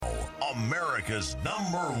America's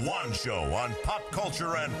 #1 show on pop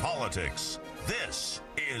culture and politics. This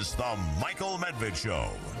is the Michael Medved Show.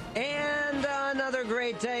 And another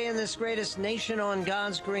great day in this greatest nation on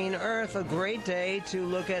God's green earth. A great day to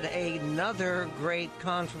look at another great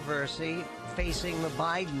controversy facing the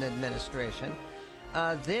Biden administration.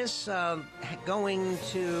 This going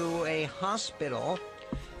to a hospital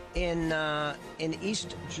in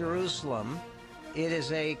East Jerusalem. It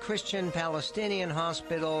is a Christian-Palestinian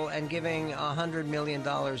hospital and giving $100 million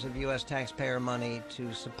of U.S. taxpayer money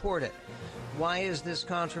to support it. Why is this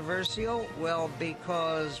controversial? Well,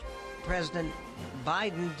 because President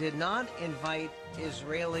Biden did not invite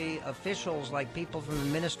Israeli officials like people from the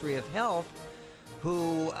Ministry of Health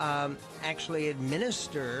who actually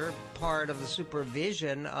administer part of the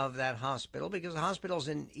supervision of that hospital, because the hospital's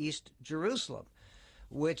in East Jerusalem,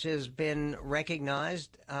 which has been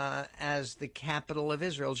recognized as the capital of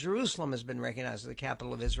Israel. Jerusalem has been recognized as the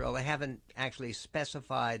capital of Israel. They haven't actually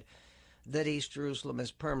specified that East Jerusalem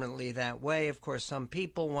is permanently that way. Of course, some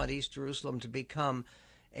people want East Jerusalem to become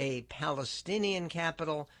a Palestinian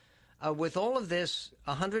capital. With all of this,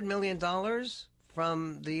 $100 million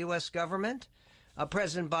from the U.S. government,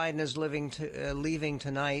 President Biden is leaving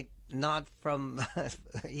tonight, not from,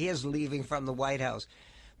 he is leaving from the White House,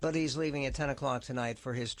 but he's leaving at 10 o'clock tonight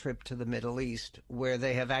for his trip to the Middle East, where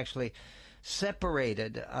they have actually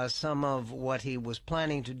separated some of what he was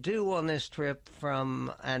planning to do on this trip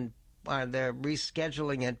from, and they're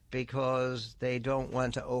rescheduling it because they don't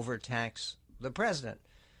want to overtax the president,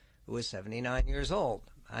 who is 79 years old.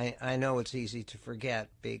 I know it's easy to forget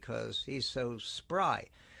because he's so spry,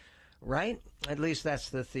 right? At least that's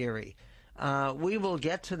the theory. We will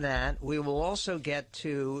get to that. We will also get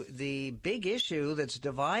to the big issue that's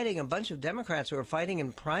dividing a bunch of Democrats who are fighting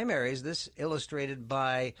in primaries, this illustrated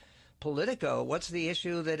by Politico. What's the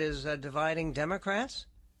issue that is dividing Democrats?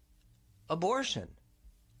 Abortion.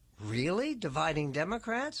 Really? Dividing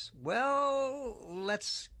Democrats? Well,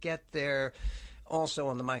 let's get there also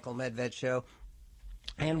on the Michael Medved Show.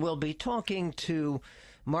 And we'll be talking to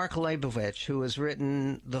Mark Leibovich, who has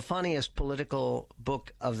written the funniest political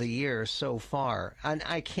book of the year so far. And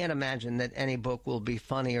I can't imagine that any book will be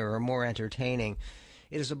funnier or more entertaining.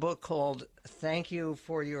 It is a book called Thank You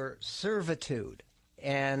for Your Servitude.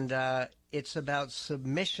 And it's about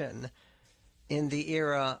submission in the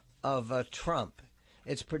era of Trump.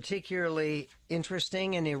 It's particularly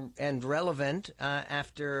interesting and relevant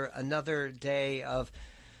after another day of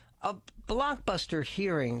blockbuster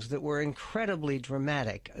hearings that were incredibly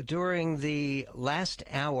dramatic. During the last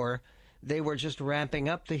hour, they were just ramping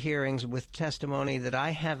up the hearings with testimony that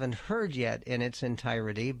I haven't heard yet in its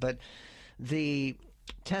entirety, but the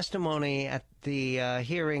testimony at the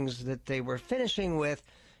hearings that they were finishing with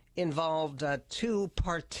involved two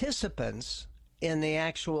participants in the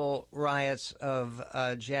actual riots of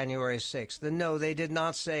January 6th. And no, they did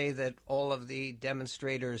not say that all of the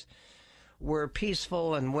demonstrators were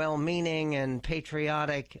peaceful and well-meaning and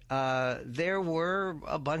patriotic. There were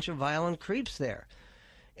a bunch of violent creeps there.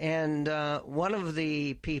 And one of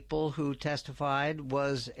the people who testified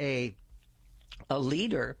was a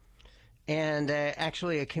leader and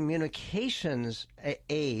actually a communications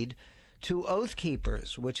aide to Oath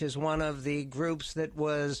Keepers, which is one of the groups that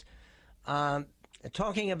was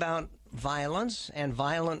talking about violence and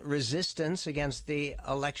violent resistance against the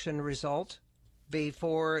election result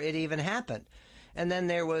before it even happened. And then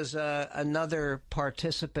there was another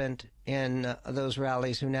participant in those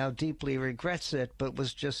rallies who now deeply regrets it, but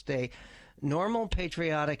was just a normal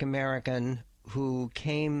patriotic American who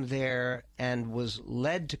came there and was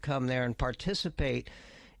led to come there and participate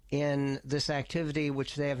in this activity,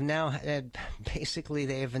 which they have now had. Basically,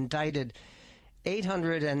 they have indicted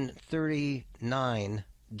 839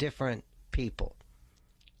 different people.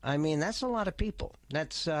 I mean, that's a lot of people.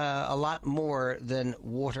 That's a lot more than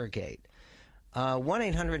Watergate.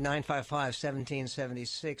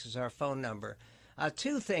 1-800-955-1776 is our phone number.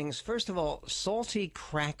 Two things. First of all, Salty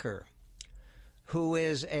Cracker, who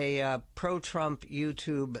is a pro-Trump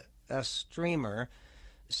YouTube streamer,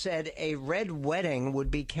 said a red wedding would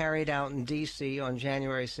be carried out in D.C. on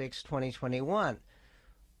January 6, 2021.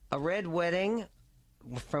 A red wedding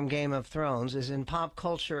from Game of Thrones is in pop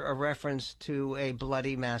culture a reference to a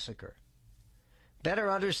bloody massacre.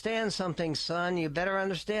 Better understand something, son. You better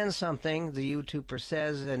understand something, the YouTuber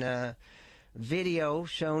says in a video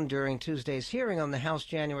shown during Tuesday's hearing on the House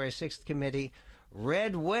January 6th committee.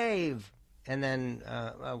 Red wave, and then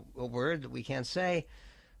a word that we can't say.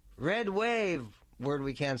 Red wave, word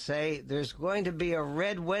we can't say. There's going to be a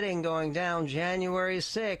red wedding going down January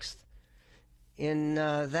 6th. In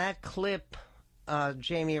that clip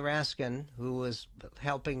Jamie Raskin, who was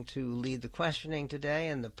helping to lead the questioning today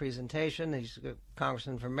and the presentation. He's a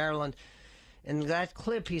congressman from Maryland. In that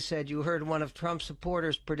clip, he said, you heard one of Trump's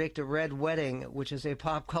supporters predict a red wedding, which is a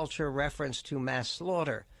pop culture reference to mass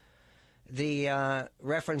slaughter. The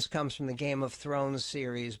reference comes from the Game of Thrones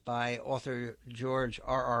series by author George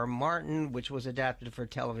R.R. Martin, which was adapted for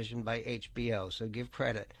television by HBO, so give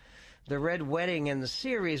credit. The Red Wedding in the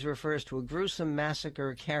series refers to a gruesome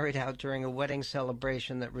massacre carried out during a wedding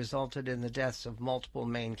celebration that resulted in the deaths of multiple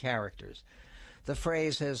main characters. The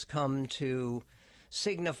phrase has come to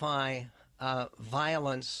signify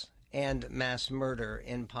violence and mass murder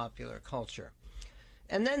in popular culture.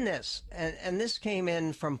 And then this, and this came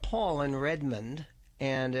in from Paul in Redmond,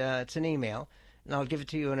 and it's an email, and I'll give it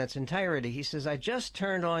to you in its entirety. He says, I just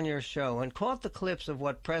turned on your show and caught the clips of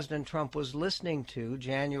what President Trump was listening to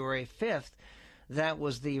January 5th. That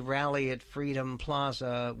was the rally at Freedom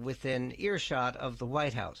Plaza within earshot of the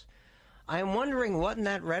White House. I am wondering what in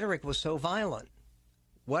that rhetoric was so violent.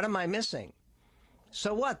 What am I missing?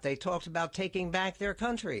 So what? They talked about taking back their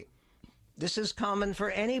country. This is common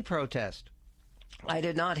for any protest. I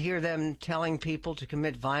did not hear them telling people to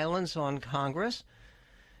commit violence on Congress.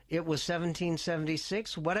 It was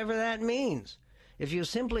 1776, whatever that means. If you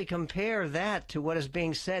simply compare that to what is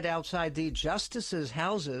being said outside the justices'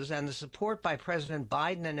 houses and the support by President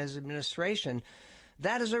Biden and his administration,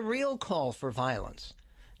 that is a real call for violence.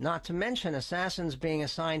 Not to mention assassins being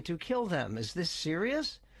assigned to kill them. Is this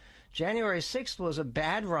serious? January 6th was a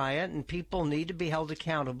bad riot and people need to be held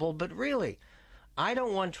accountable, but really, I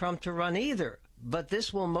don't want Trump to run either. But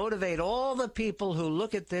this will motivate all the people who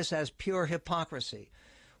look at this as pure hypocrisy.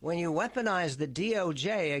 When you weaponize the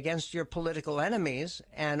DOJ against your political enemies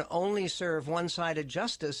and only serve one-sided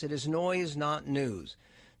justice, it is noise, not news.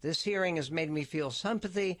 This hearing has made me feel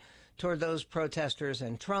sympathy toward those protesters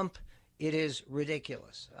and Trump. It is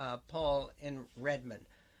ridiculous. Paul in Redmond.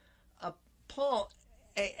 Paul,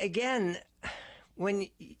 again, when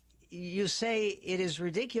you say it is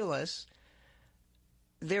ridiculous,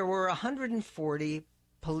 there were 140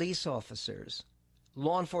 police officers,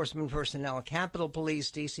 law enforcement personnel, Capitol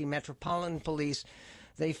Police, D.C. Metropolitan Police.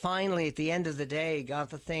 They finally, at the end of the day,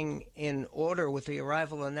 got the thing in order with the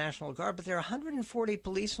arrival of the National Guard. But there are 140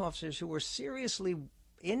 police officers who were seriously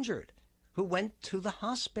injured, who went to the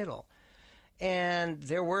hospital. And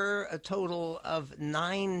there were a total of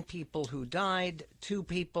 9 people who died, 2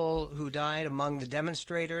 people who died among the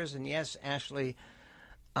demonstrators. And yes, Ashley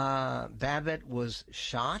Babbitt was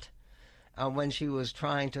shot when she was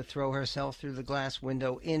trying to throw herself through the glass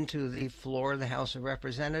window into the floor of the House of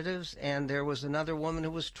Representatives. And there was another woman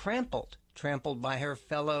who was trampled by her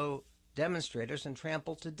fellow demonstrators and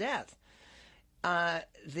trampled to death.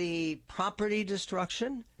 The property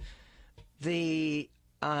destruction, the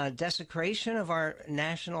desecration of our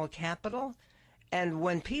national capital, and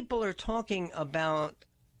when people are talking about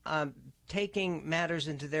taking matters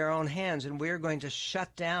into their own hands, and we're going to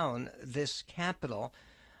shut down this Capitol.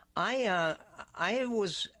 I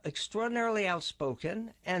was extraordinarily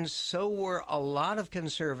outspoken, and so were a lot of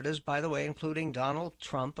conservatives, by the way, including Donald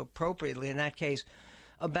Trump, appropriately in that case,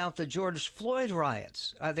 about the George Floyd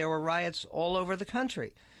riots. There were riots all over the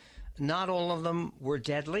country. Not all of them were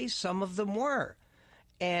deadly. Some of them were.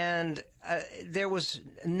 And there was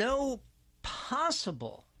no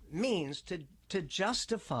possible means to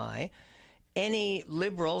justify any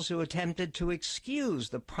liberals who attempted to excuse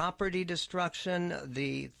the property destruction,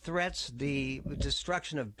 the threats, the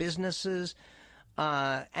destruction of businesses,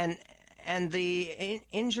 and the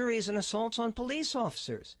injuries and assaults on police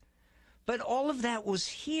officers. But all of that was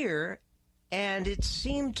here, and it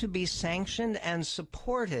seemed to be sanctioned and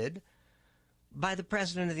supported by the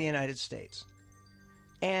President of the United States.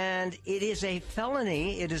 And it is a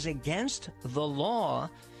felony, it is against the law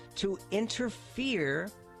to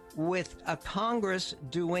interfere with a Congress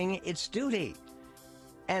doing its duty.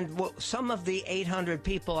 And some of the 800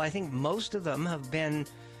 people, I think most of them have been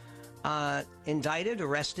indicted,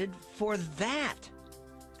 arrested for that.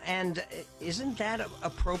 And isn't that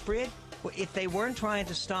appropriate? If they weren't trying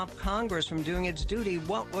to stop Congress from doing its duty,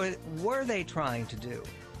 what were they trying to do?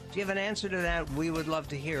 If you have an answer to that, we would love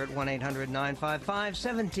to hear it.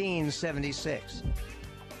 1-800-955-1776.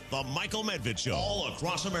 The Michael Medved Show, all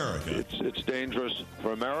across America. It's dangerous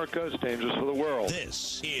for America. It's dangerous for the world.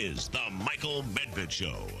 This is the Michael Medved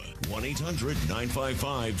Show.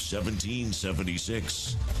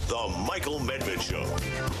 1-800-955-1776. The Michael Medved Show.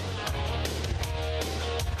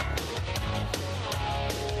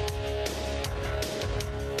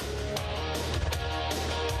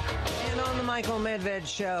 Michael Medved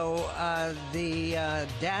Show, the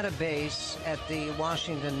database at the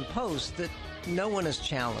Washington Post that no one is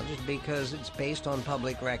challenged because it's based on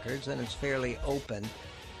public records and it's fairly open.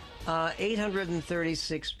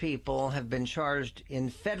 836 people have been charged in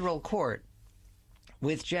federal court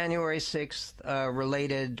with January 6th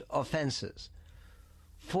related offenses.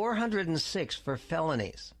 406 for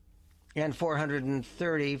felonies and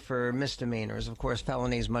 430 for misdemeanors. Of course,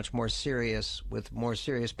 felonies much more serious with more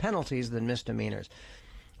serious penalties than misdemeanors.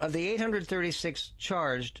 Of the 836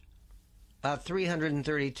 charged,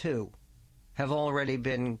 332 have already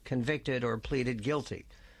been convicted or pleaded guilty.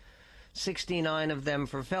 69 of them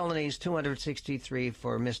for felonies, 263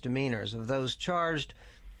 for misdemeanors. Of those charged,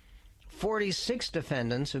 46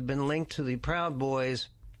 defendants have been linked to the Proud Boys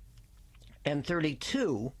and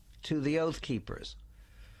 32 to the Oath Keepers.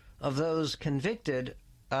 Of those convicted,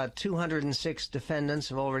 206 defendants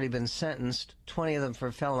have already been sentenced, 20 of them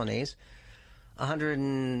for felonies,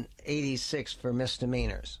 186 for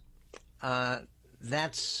misdemeanors.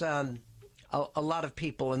 That's a lot of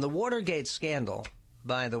people. And the Watergate scandal,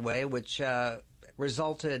 by the way, which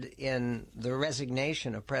resulted in the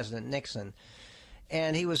resignation of President Nixon,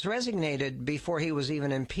 and he was resignated before he was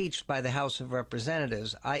even impeached by the House of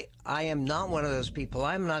Representatives. I am not one of those people.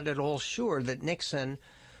 I'm not at all sure that Nixon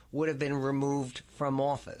would have been removed from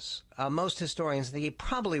office. Most historians think he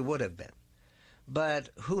probably would have been. But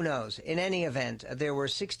who knows? In any event, there were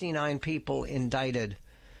 69 people indicted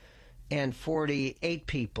and 48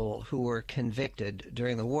 people who were convicted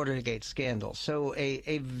during the Watergate scandal. So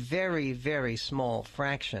a very, very small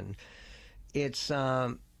fraction. It's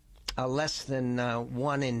less than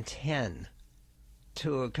 1 in 10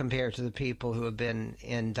 compared to the people who have been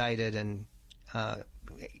indicted and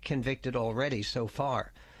convicted already so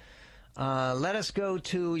far. Let us go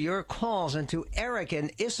to your calls and to Eric in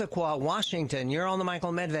Issaquah, Washington. You're on the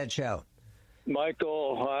Michael Medved Show.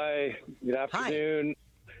 Michael, hi. Good afternoon.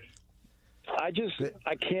 Hi.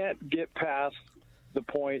 I can't get past the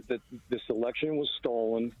point that this election was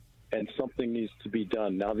stolen and something needs to be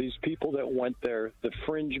done. Now, these people that went there, the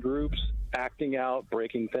fringe groups, acting out,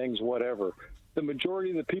 breaking things, whatever, the majority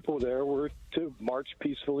of the people there were to march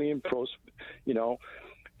peacefully and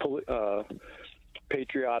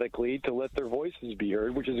patriotically to let their voices be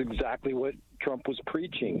heard, which is exactly what Trump was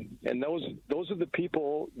preaching. And those are the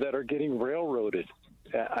people that are getting railroaded.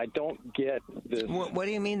 I don't get this. What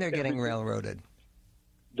do you mean they're getting railroaded?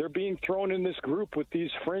 They're being thrown in this group with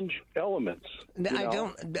these fringe elements.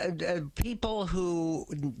 People who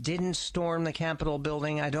didn't storm the Capitol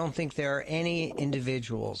building, I don't think there are any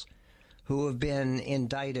individuals who have been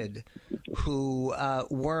indicted who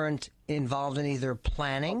weren't involved in either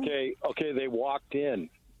planning. Okay, they walked in.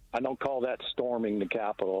 I don't call that storming the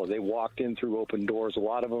Capitol. They walked in through open doors. A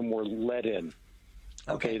lot of them were let in.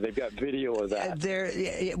 Okay, they've got video of that.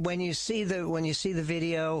 When you see the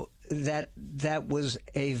video, that was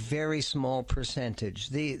a very small percentage.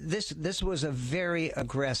 This was a very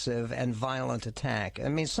aggressive and violent attack. I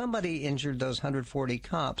mean, somebody injured those 140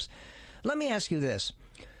 cops. Let me ask you this: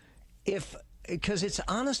 because it's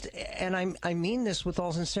honest, and I mean this with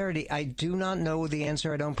all sincerity, I do not know the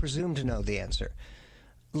answer. I don't presume to know the answer.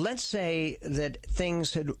 Let's say that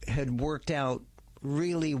things had worked out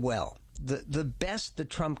really well, the best that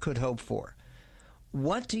Trump could hope for.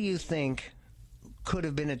 What do you think could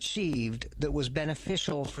have been achieved that was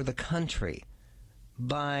beneficial for the country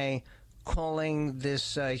by calling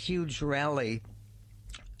this huge rally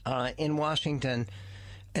in Washington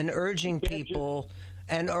and urging people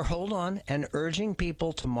urging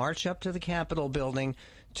people to march up to the Capitol building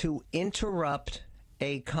to interrupt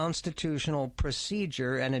a constitutional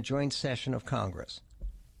procedure and a joint session of Congress?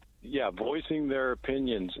 Yeah, voicing their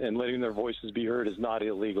opinions and letting their voices be heard is not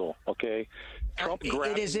illegal, okay?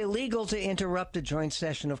 It is illegal to interrupt a joint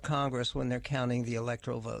session of Congress when they're counting the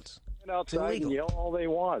electoral votes. Outside and yell all they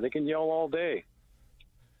want. They can yell all day,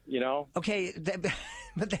 you know? Okay,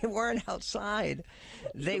 but they weren't outside.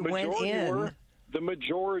 They went in. The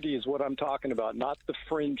majority is what I'm talking about, not the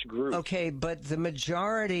fringe group. Okay, but the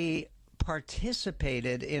majority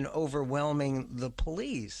participated in overwhelming the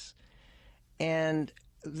police. And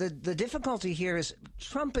the difficulty here is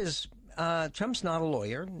Trump's not a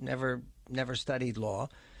lawyer, never studied law,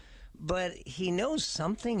 but he knows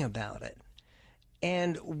something about it.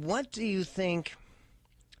 And what do you think,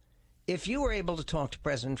 if you were able to talk to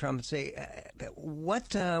President Trump and say,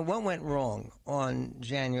 what went wrong on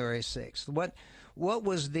January 6th? What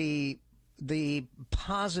was the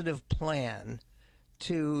positive plan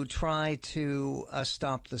to try to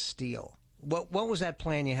stop the steal? What was that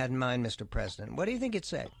plan you had in mind, Mr. President? What do you think it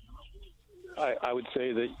said? I would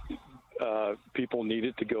say that people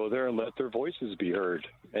needed to go there and let their voices be heard,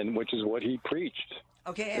 and which is what he preached.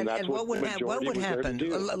 Okay, And that's and what would happen?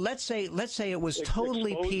 Let's say it was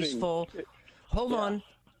totally peaceful. Hold on,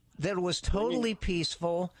 that it was totally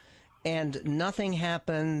peaceful, and nothing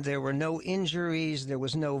happened. There were no injuries. There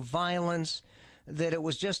was no violence. That it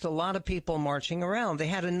was just a lot of people marching around. They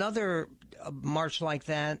had another march like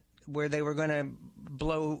that where they were going to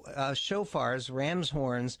blow shofars, ram's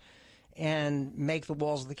horns, and make the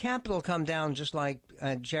walls of the Capitol come down, just like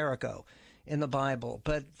Jericho in the Bible.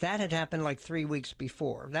 But that had happened like 3 weeks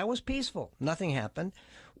before. That was peaceful. Nothing happened.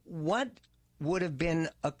 What would have been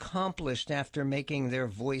accomplished after making their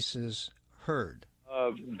voices heard?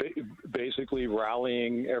 Basically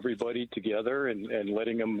rallying everybody together and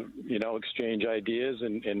letting them, exchange ideas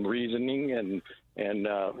and reasoning and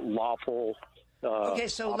lawful. Okay,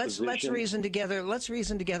 so let's reason together. Let's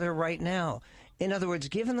reason together right now. In other words,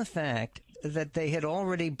 given the fact that they had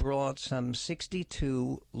already brought some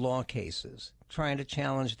 62 law cases trying to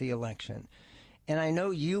challenge the election, and I know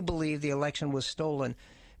you believe the election was stolen.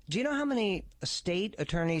 Do you know how many state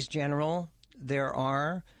attorneys general there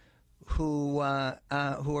are who are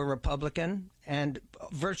Republican, and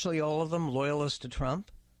virtually all of them loyalists to Trump?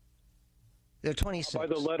 There are 26. By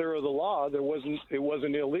the letter of the law, it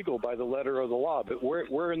wasn't illegal by the letter of the law. But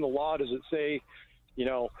where in the law does it say,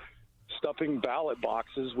 stuffing ballot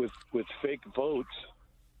boxes with fake votes?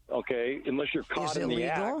 Okay, unless you're caught in the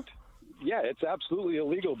act. Yeah, it's absolutely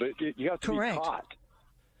illegal, but you have to be caught.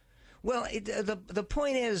 Well, the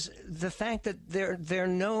point is the fact that there are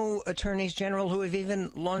no attorneys general who have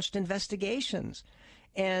even launched investigations.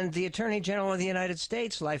 And the Attorney General of the United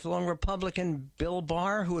States, lifelong Republican Bill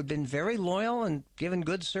Barr, who had been very loyal and given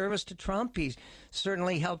good service to Trump, he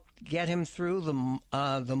certainly helped get him through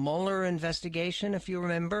the Mueller investigation, if you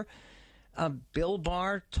remember. Bill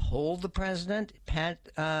Barr told the president, Pat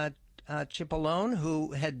Cipollone,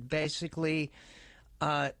 who had basically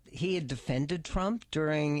he had defended Trump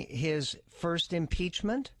during his first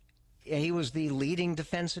impeachment. He was the leading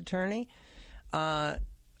defense attorney.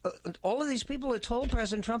 All of these people had told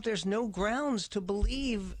President Trump there's no grounds to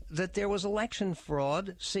believe that there was election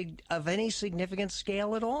fraud of any significant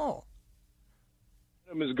scale at all.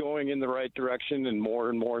 Is going in the right direction, and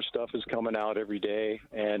more stuff is coming out every day.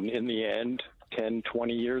 And in the end, 10,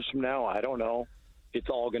 20 years from now, I don't know, it's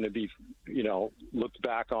all going to be, looked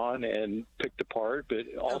back on and picked apart. But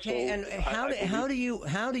also, okay. And how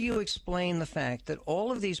do you explain the fact that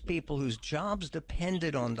all of these people whose jobs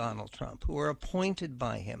depended on Donald Trump, who were appointed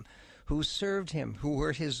by him, who served him, who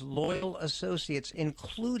were his loyal associates,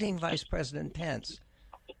 including Vice President Pence,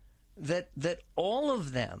 that all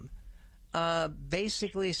of them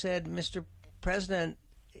basically said, Mr. President,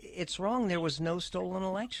 it's wrong. There was no stolen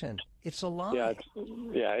election. It's a lie.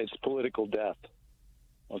 It's political death.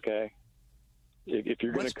 Okay, if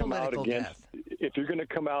you're going to come out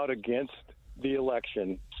against the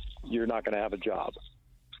election, you're not going to have a job.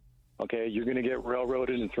 Okay, you're going to get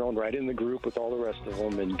railroaded and thrown right in the group with all the rest of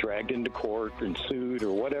them and dragged into court and sued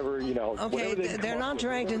or whatever. Okay, they're not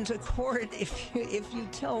dragged into court if you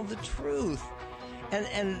tell the truth.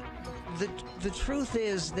 And the truth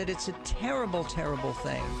is that it's a terrible, terrible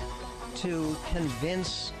thing to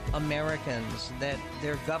convince Americans that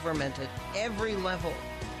their government at every level,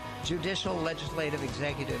 judicial, legislative,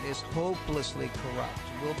 executive, is hopelessly corrupt.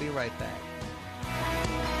 We'll be right back.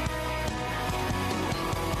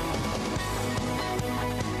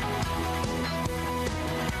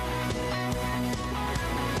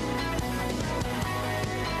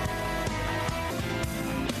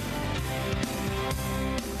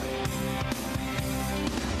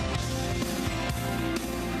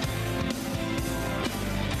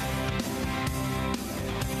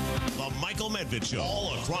 Medved Show.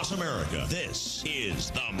 All across America, this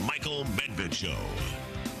is the Michael Medved Show.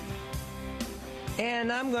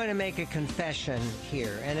 And I'm going to make a confession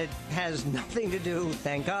here, and it has nothing to do,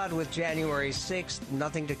 thank God, with January 6th,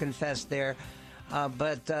 nothing to confess there,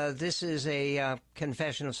 but this is a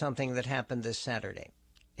confession of something that happened this Saturday.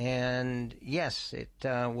 And yes, it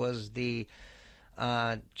was the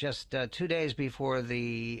just 2 days before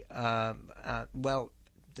the,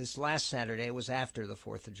 this last Saturday. It was after the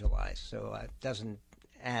 4th of July, so it doesn't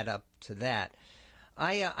add up to that.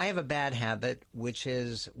 I have a bad habit, which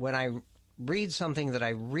is when I read something that I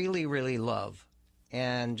really, really love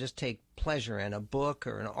and just take pleasure in, a book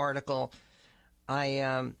or an article,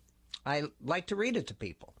 I like to read it to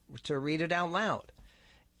people, to read it out loud.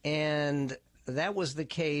 And that was the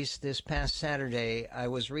case this past Saturday. I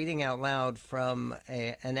was reading out loud from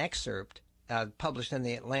an excerpt published in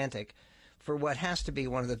The Atlantic for what has to be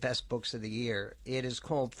one of the best books of the year. It is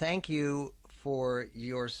called Thank You for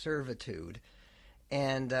Your Servitude.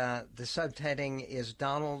 and the subheading is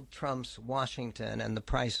Donald Trump's Washington and the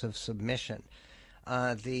Price of Submission.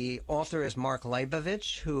 The author is Mark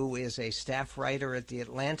Leibovich, who is a staff writer at The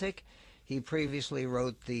Atlantic. He previously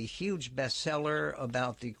wrote the huge bestseller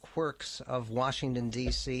about the quirks of Washington,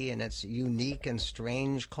 D.C. and its unique and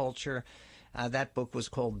strange culture. That book was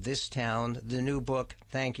called This Town. The new book,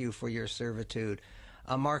 Thank You for Your Servitude.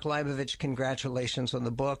 Mark Leibovich, congratulations on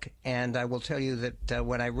the book. And I will tell you that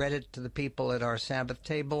when I read it to the people at our Sabbath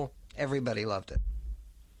table, everybody loved it.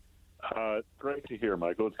 Great to hear,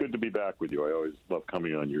 Michael. It's good to be back with you. I always love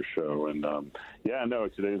coming on your show. And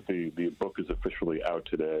today's the book is officially out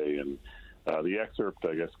today, and the excerpt,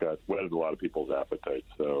 I guess, whetted a lot of people's appetite.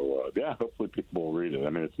 So hopefully people will read it. I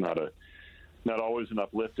mean, it's not always an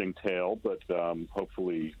uplifting tale, but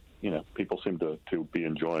hopefully people seem to be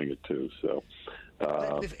enjoying it too. So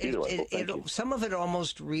some of it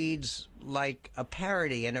almost reads like a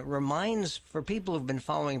parody, and it reminds, for people who've been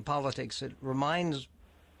following politics, it reminds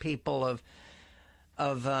people of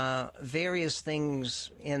various things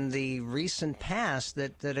in the recent past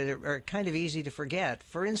that are kind of easy to forget.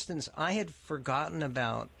 For instance, I had forgotten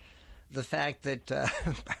about the fact that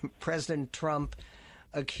President Trump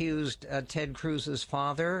accused Ted Cruz's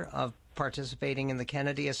father of participating in the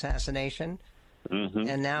Kennedy assassination. Mm-hmm.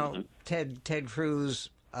 And now Ted Cruz,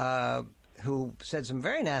 who said some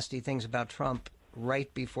very nasty things about Trump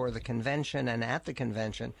right before the convention and at the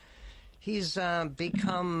convention, he's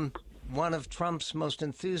become one of Trump's most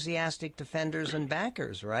enthusiastic defenders and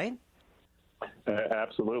backers, right?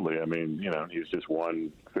 Absolutely. I mean, he's just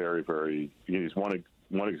one he's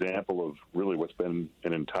one example of really what's been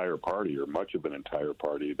an entire party, or much of an entire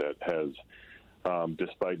party, that has,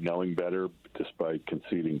 despite knowing better, despite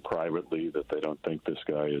conceding privately that they don't think this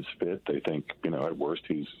guy is fit, they think, at worst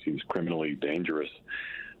he's criminally dangerous.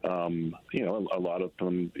 A lot of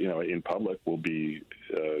them, in public will be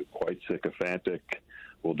quite sycophantic,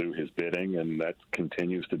 will do his bidding, and that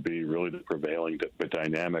continues to be really the prevailing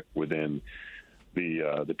dynamic within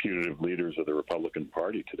the putative leaders of the Republican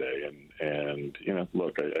Party today. And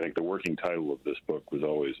look, I think the working title of this book was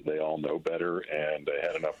always "They All Know Better," and I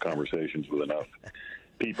had enough conversations with enough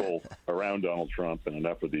people around Donald Trump and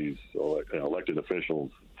enough of these elected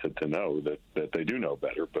officials to know that they do know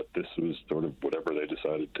better. But this was sort of whatever they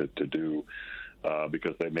decided to do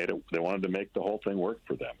because they wanted to make the whole thing work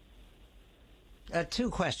for them. Two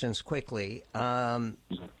questions quickly.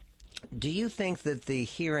 Do you think that the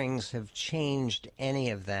hearings have changed any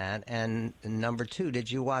of that? And number two,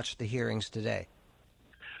 did you watch the hearings today?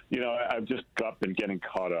 I've just been getting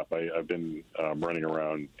caught up. I've been running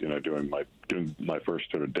around, doing my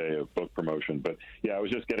first sort of day of book promotion. But yeah, I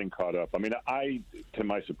was just getting caught up. I mean, to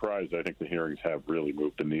my surprise, I think the hearings have really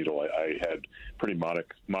moved the needle. I had pretty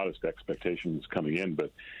modest expectations coming in,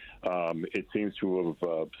 but it seems to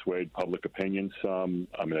have swayed public opinion some.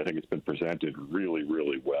 I mean, I think it's been presented really,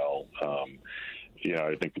 really well.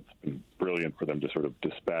 I think it's been brilliant for them to sort of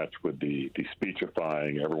dispatch with the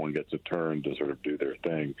speechifying. Everyone gets a turn to sort of do their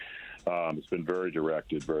thing. It's been very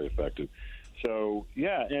directed, very effective. So,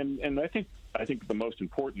 yeah, and I think the most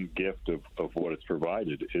important gift of what it's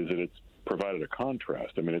provided is that it's provided a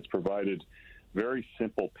contrast. I mean, it's provided very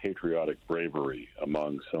simple patriotic bravery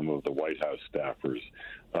among some of the White House staffers.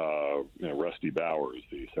 Rusty Bowers,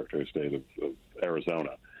 the Secretary of State of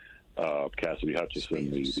Arizona, Cassidy Hutchinson,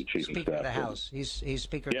 the Chief of Staff. Speaker of the House. He's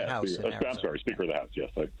Speaker of the House. I'm sorry, Speaker of the House. Yes,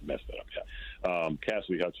 I messed that up. Yeah,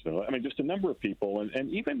 Cassidy Hutchinson. I mean, just a number of people, and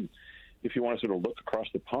even if you want to sort of look across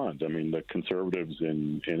the pond, I mean, the conservatives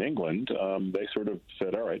in England, they sort of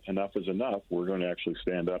said, all right, enough is enough. We're going to actually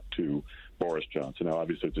stand up to Boris Johnson. Now,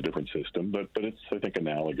 obviously, it's a different system, but it's, I think,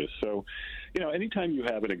 analogous. So, anytime you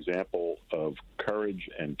have an example of courage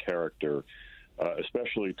and character,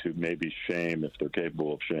 especially to maybe shame, if they're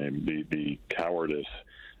capable of shame, the cowardice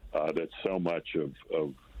that so much of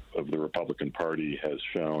the Republican Party has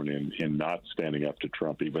shown in not standing up to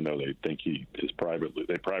Trump, even though they think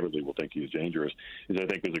they privately will think he is dangerous, is a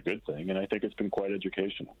good thing, and I think it's been quite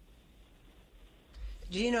educational.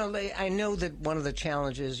 I know that one of the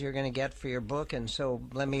challenges you're going to get for your book, and so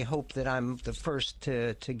let me hope that I'm the first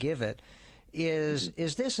to give it, is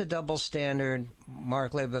this a double standard,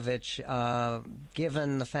 Mark Leibovich,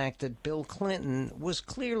 given the fact that Bill Clinton was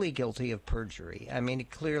clearly guilty of perjury? I mean, he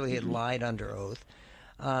clearly had lied under oath.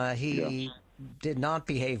 He did not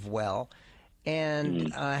behave well.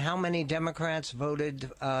 And how many Democrats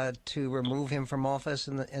voted to remove him from office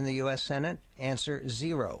in the U.S. Senate? Answer,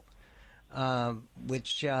 0.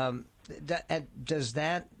 Does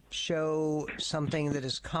that show something that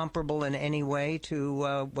is comparable in any way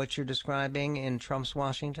to what you're describing in Trump's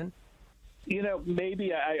Washington?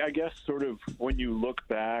 Maybe I guess sort of when you look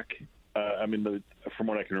back, from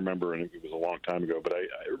what I can remember, and it was a long time ago, but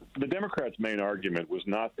the Democrats' main argument was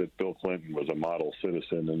not that Bill Clinton was a model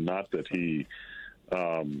citizen, and not that he,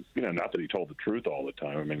 not that he told the truth all the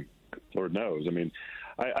time. I mean, Lord knows.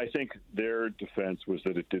 I think their defense was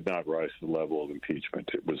that it did not rise to the level of impeachment.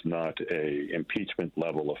 It was not a impeachment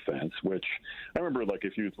level offense, which I remember, like,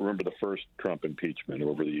 if you remember the first Trump impeachment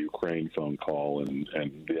over the Ukraine phone call and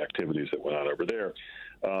the activities that went on over there,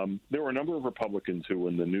 there were a number of Republicans who,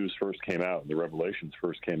 when the news first came out and the revelations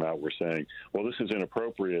first came out, were saying, well, this is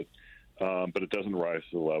inappropriate, but it doesn't rise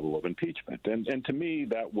to the level of impeachment. And to me,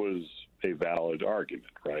 that was a valid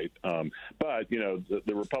argument, right? But,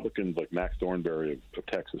 the Republicans, like Max Thornberry of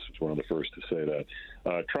Texas was one of the first to say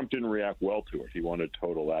that Trump didn't react well to it. He wanted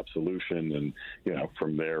total absolution. And,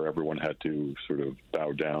 from there, everyone had to sort of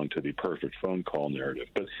bow down to the perfect phone call narrative.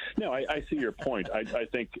 But, no, I see your point. I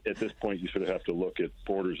think at this point you sort of have to look at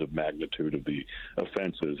orders of magnitude of the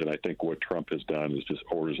offenses. And I think what Trump has done is just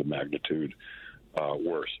orders of magnitude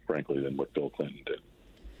worse, frankly, than what Bill Clinton did.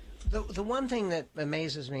 The one thing that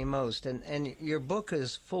amazes me most, and your book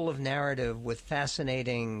is full of narrative with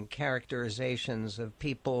fascinating characterizations of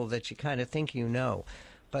people that you kind of think you know,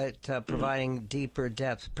 but providing deeper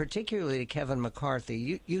depth, particularly Kevin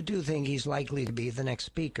McCarthy. You do think he's likely to be the next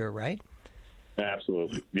speaker, right?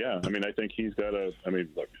 Absolutely. Yeah. I think he's got look,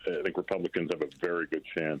 I think Republicans have a very good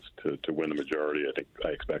chance to win the majority. I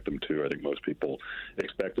expect them to. I think most people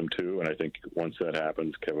expect them to. And I think once that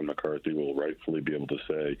happens, Kevin McCarthy will rightfully be able to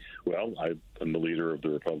say, well, I'm the leader of the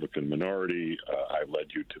Republican minority. I led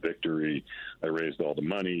you to victory. I raised all the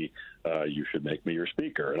money. You should make me your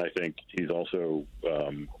speaker. And I think he's also,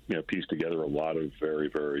 pieced together a lot of very,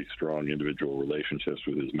 very strong individual relationships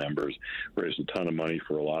with his members, raised a ton of money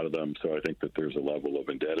for a lot of them. So I think that there's a level of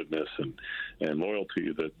indebtedness and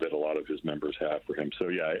loyalty that a lot of his members have for him. So,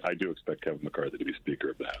 yeah, I do expect Kevin McCarthy to be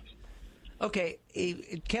Speaker of the House. Okay,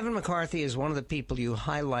 Kevin McCarthy is one of the people you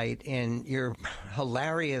highlight in your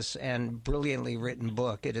hilarious and brilliantly written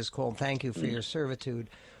book. It is called Thank You for Your Servitude.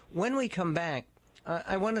 When we come back,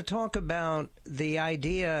 I want to talk about the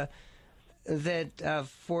idea that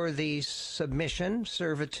for the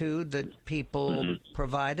servitude that people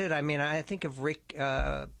provided. I think of Rick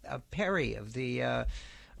Perry, of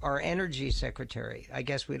our energy secretary. I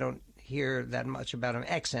guess we don't hear that much about him,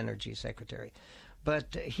 ex-energy secretary.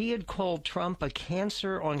 But he had called Trump a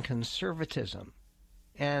cancer on conservatism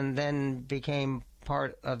and then became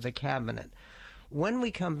part of the cabinet. When we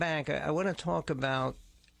come back, I want to talk about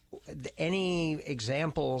any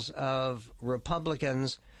examples of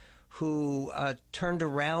Republicans who turned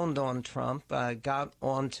around on Trump, got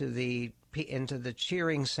into the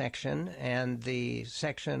cheering section and the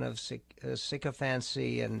section of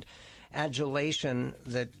sycophancy and adulation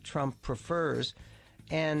that Trump prefers,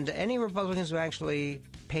 and any Republicans who actually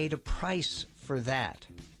paid a price for that.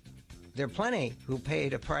 There are plenty who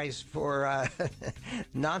paid a price for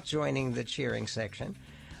not joining the cheering section.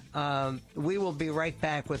 We will be right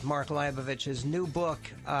back with Mark Leibovich's new book,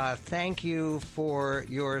 Thank You for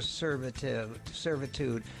Your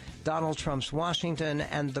Servitude, Donald Trump's Washington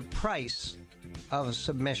and the Price of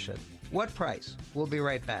Submission. What price? We'll be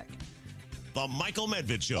right back. The Michael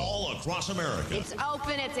Medved Show, all across America. It's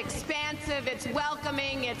open, it's expansive, it's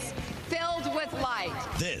welcoming, it's filled with light.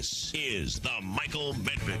 This is the Michael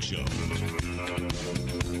Medved Show.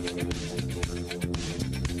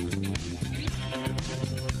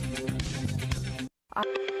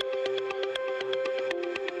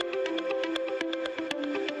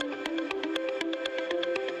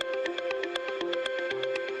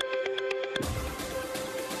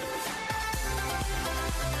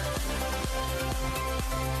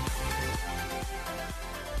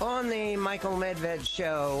 On the Michael Medved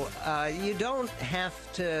Show, you don't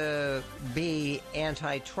have to be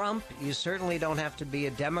anti-Trump. You certainly don't have to be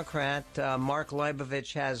a Democrat. Mark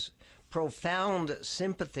Leibovich has profound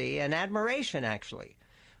sympathy and admiration, actually,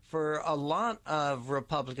 for a lot of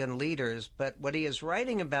Republican leaders. But what he is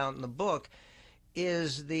writing about in the book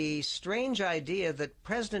is the strange idea that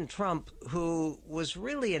President Trump, who was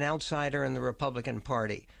really an outsider in the Republican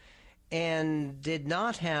Party and did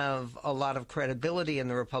not have a lot of credibility in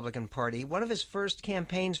the Republican Party, one of his first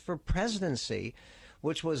campaigns for presidency,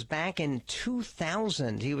 which was back in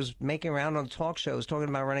 2000, he was making around on talk shows talking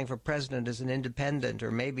about running for president as an independent,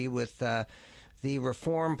 or maybe with the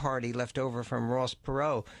Reform Party left over from Ross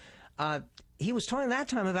Perot. He was talking that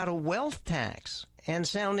time about a wealth tax and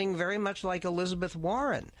sounding very much like Elizabeth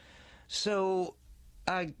Warren. So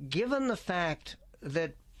given the fact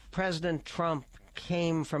that President Trump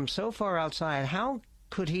came from so far outside, how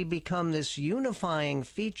could he become this unifying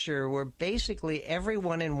feature where basically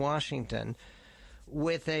everyone in Washington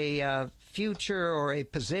with a future or a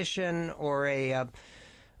position or a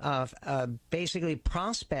basically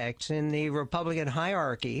prospects in the Republican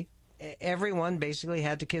hierarchy, everyone basically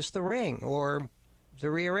had to kiss the ring or the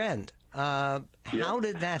rear end. How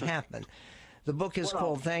did that happen? The book is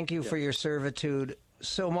called Thank You for Your Servitude.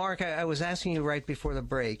 So, Mark, I was asking you right before the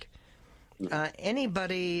break,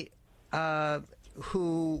 anybody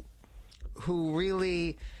who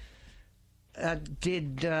really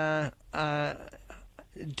did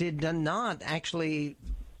not actually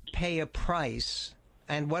pay a price,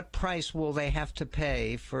 and what price will they have to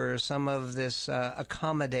pay for some of this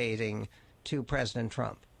accommodating to President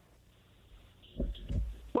Trump?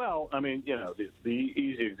 Well, I mean, the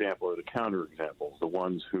easy example or the counter examples, the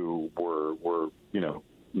ones who were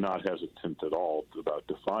not hesitant at all about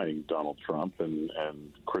defying Donald Trump and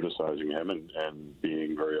criticizing him and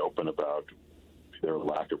being very open about their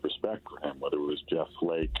lack of respect for him, whether it was Jeff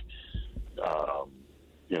Flake,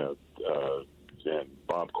 and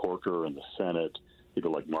Bob Corker in the Senate,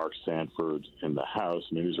 people like Mark Sanford in the House.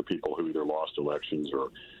 I mean, these are people who either lost elections or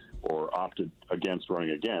opted against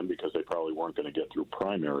running again because they probably weren't going to get through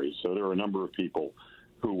primaries. So there are a number of people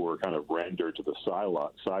who were kind of rendered to the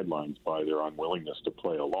sidelines by their unwillingness to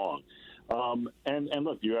play along. And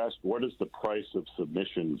look, you asked, what is the price of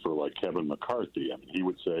submission for, like, Kevin McCarthy? I mean, he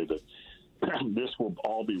would say that this will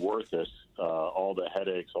all be worth it, all the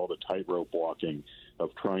headaches, all the tightrope walking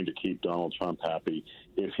of trying to keep Donald Trump happy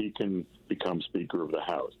if he can become Speaker of the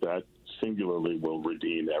House. That singularly will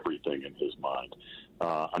redeem everything in his mind.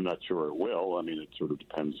 I'm not sure it will. I mean, it sort of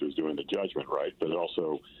depends who's doing the judgment, right? But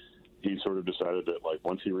also, he sort of decided that, like,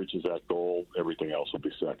 once he reaches that goal, everything else will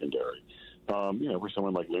be secondary. For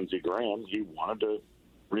someone like Lindsey Graham, he wanted to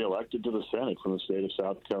reelected to the Senate from the state of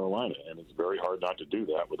South Carolina, and it's very hard not to do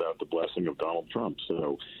that without the blessing of Donald Trump.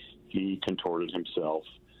 So he contorted himself,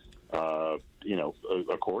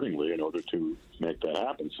 accordingly in order to make that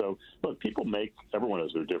happen. So, look, everyone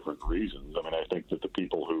has their different reasons. I mean, I think that the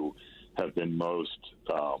people who have been most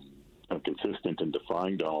consistent in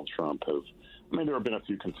defying Donald Trump there have been a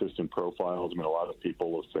few consistent profiles. I mean, a lot of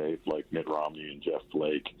people of faith, like Mitt Romney and Jeff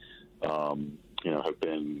Flake, have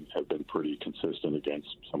been pretty consistent against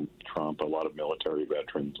some Trump. A lot of military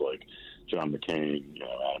veterans like John McCain,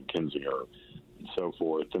 Adam Kinzinger, and so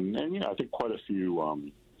forth. And I think quite a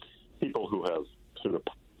few people who have sort of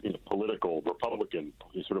Republican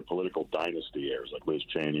political dynasty heirs, like Liz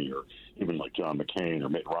Cheney or even like John McCain or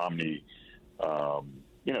Mitt Romney.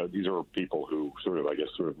 These are people who sort of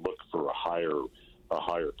look for a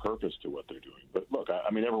higher purpose to what they're doing. But look,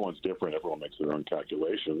 I mean, everyone's different. Everyone makes their own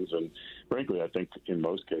calculations. And frankly, I think in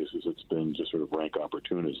most cases it's been just sort of rank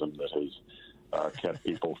opportunism that has kept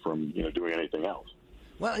people from, doing anything else.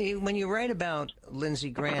 Well, when you write about Lindsey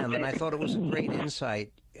Graham, and I thought it was a great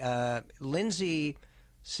insight, Lindsey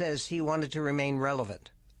says he wanted to remain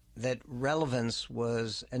relevant, that relevance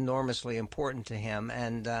was enormously important to him.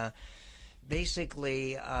 And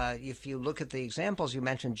basically, if you look at the examples, you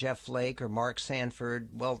mentioned Jeff Flake or Mark Sanford,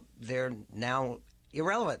 well, they're now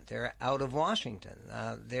irrelevant. They're out of Washington.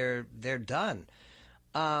 They're done.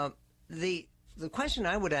 The question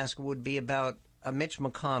I would ask would be about Mitch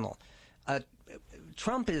McConnell.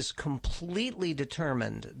 Trump is completely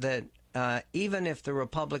determined that even if the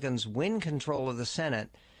Republicans win control of the Senate,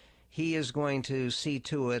 he is going to see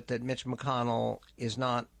to it that Mitch McConnell is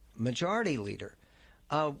not majority leader.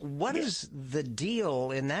 What is the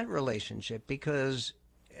deal in that relationship? Because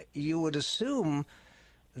you would assume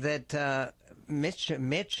that Mitch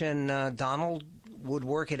and Donald would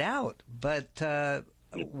work it out. But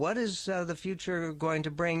what is the future going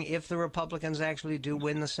to bring if the Republicans actually do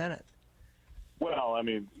win the Senate? Well, I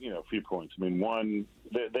mean, a few points. I mean, one,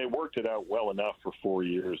 they worked it out well enough for 4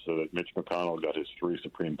 years so that Mitch McConnell got his 3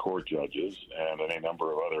 Supreme Court judges and a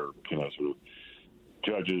number of other, sort of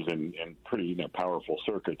judges in pretty powerful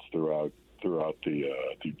circuits throughout the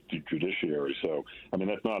judiciary. So, I mean,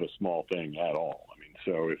 that's not a small thing at all. I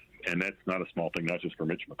mean, and that's not a small thing, not just for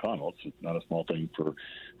Mitch McConnell. It's not a small thing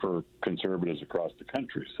for conservatives across the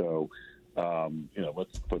country. So,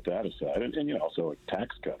 let's put that aside. And also a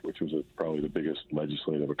tax cut, which was probably the biggest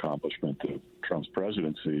legislative accomplishment of Trump's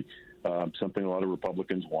presidency, something a lot of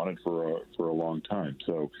Republicans wanted for a long time.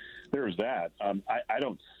 So there's that. I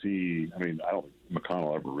don't think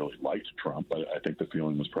McConnell ever really liked Trump. I think the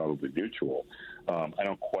feeling was probably mutual. I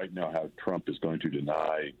don't quite know how Trump is going to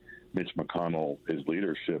deny Mitch McConnell his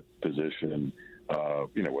leadership position,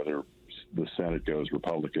 whether the Senate goes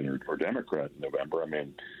Republican or Democrat in November. I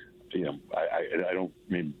mean, I don't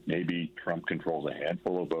mean maybe Trump controls a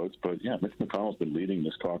handful of votes, but yeah, Mitch McConnell's been leading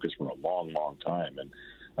this caucus for a long, long time, and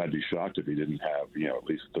I'd be shocked if he didn't have at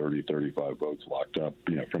least 30, 35 votes locked up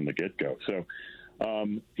from the get-go. So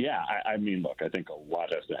I mean, look, I think a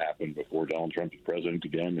lot has to happen before Donald Trump is president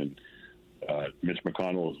again, and Mitch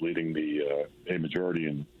McConnell is leading a majority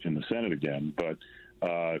in the Senate again, but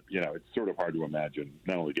it's sort of hard to imagine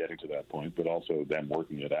not only getting to that point, but also them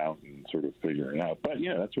working it out and sort of figuring it out. But,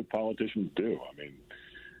 that's what politicians do. I mean,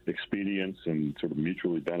 expedience and sort of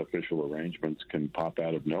mutually beneficial arrangements can pop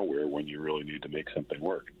out of nowhere when you really need to make something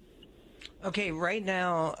work. Okay, right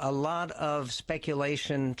now, a lot of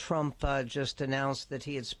speculation. Trump just announced that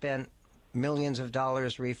he had spent millions of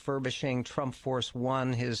dollars refurbishing Trump Force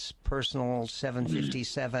One, his personal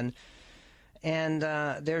 757. And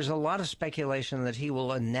there's a lot of speculation that he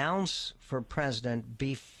will announce for president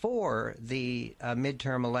before the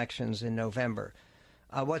midterm elections in November.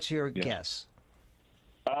 What's your guess?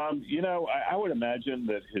 I would imagine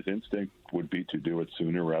that his instinct would be to do it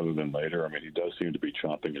sooner rather than later. I mean, he does seem to be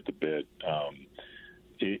chomping at the bit.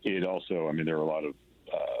 It also, I mean, there are a lot of,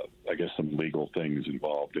 some legal things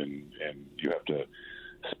involved, and you have to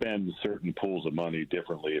spend certain pools of money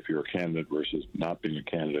differently if you're a candidate versus not being a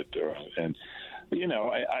candidate.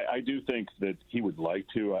 I do think that he would like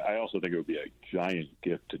to. I also think it would be a giant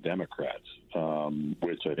gift to Democrats,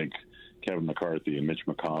 which I think Kevin McCarthy and Mitch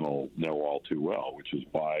McConnell know all too well, which is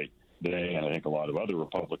why they, and I think a lot of other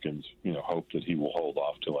Republicans, hope that he will hold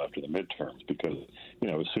off till after the midterms, because,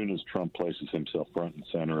 as soon as Trump places himself front and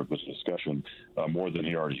center of this discussion, more than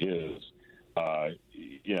he already is,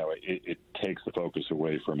 it takes the focus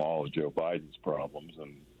away from all of Joe Biden's problems,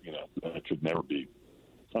 and that should never be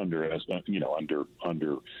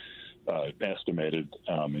estimated.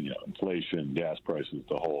 Inflation, gas prices,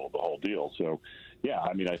 the whole deal. So,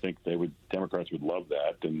 I mean, I think Democrats would love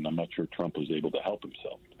that, and I'm not sure Trump was able to help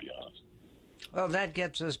himself, to be honest. Well, that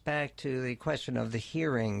gets us back to the question of the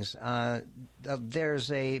hearings.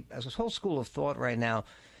 There's a whole school of thought right now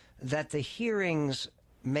that the hearings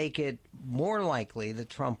make it more likely that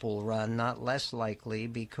Trump will run, not less likely,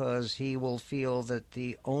 because he will feel that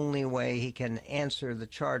the only way he can answer the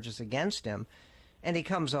charges against him, and he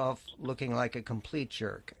comes off looking like a complete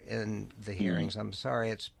jerk in the hearings. I'm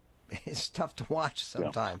sorry, it's tough to watch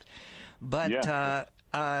sometimes. But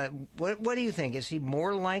what do you think? Is he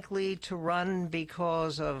more likely to run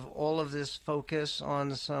because of all of this focus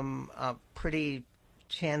on some pretty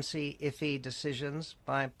chancy, iffy decisions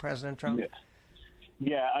by President Trump?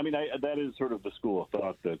 Yeah, I mean, that is sort of the school of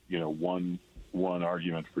thought that, one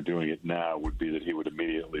argument for doing it now would be that he would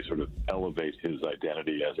immediately sort of elevate his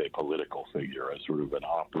identity as a political figure, as sort of an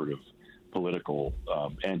operative political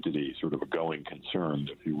entity, sort of a going concern,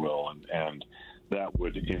 if you will, and that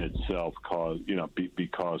would in itself cause, be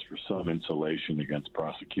cause for some insulation against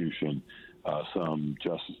prosecution, some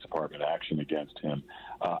Justice Department action against him.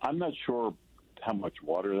 I'm not sure how much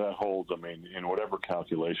water that holds. I mean, in whatever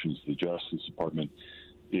calculations the Justice Department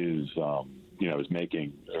is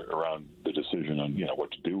making around the decision on,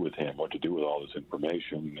 what to do with him, what to do with all this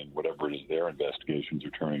information, and whatever it is their investigations are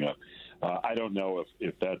turning up. I don't know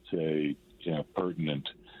if that's a pertinent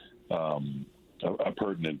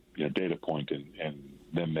data point in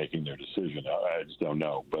them making their decision. I just don't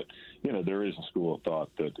know. But there is a school of thought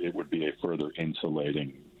that it would be a further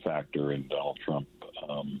insulating factor in Donald Trump,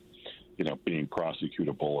 being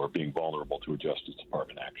prosecutable or being vulnerable to a Justice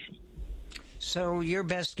Department action. So your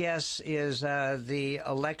best guess is the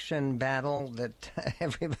election battle that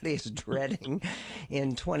everybody is dreading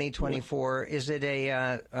in 2024. Is it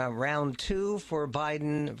a round two for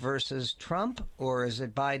Biden versus Trump, or is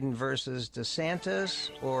it Biden versus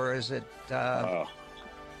DeSantis, or is it?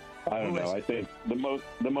 I don't know. I think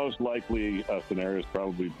the most likely scenario is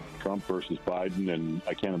probably Trump versus Biden, and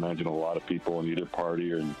I can't imagine a lot of people in either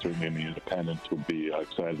party, or certainly in the independents, would be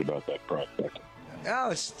excited about that prospect.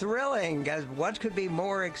 Oh, it's thrilling. What could be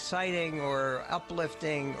more exciting or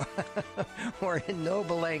uplifting or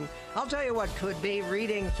ennobling? I'll tell you what could be.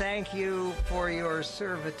 Reading Thank You for Your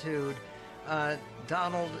Servitude,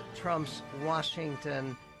 Donald Trump's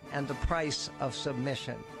Washington and the Price of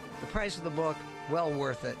Submission. The price of the book, well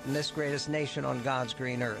worth it, in this greatest nation on God's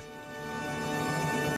green earth.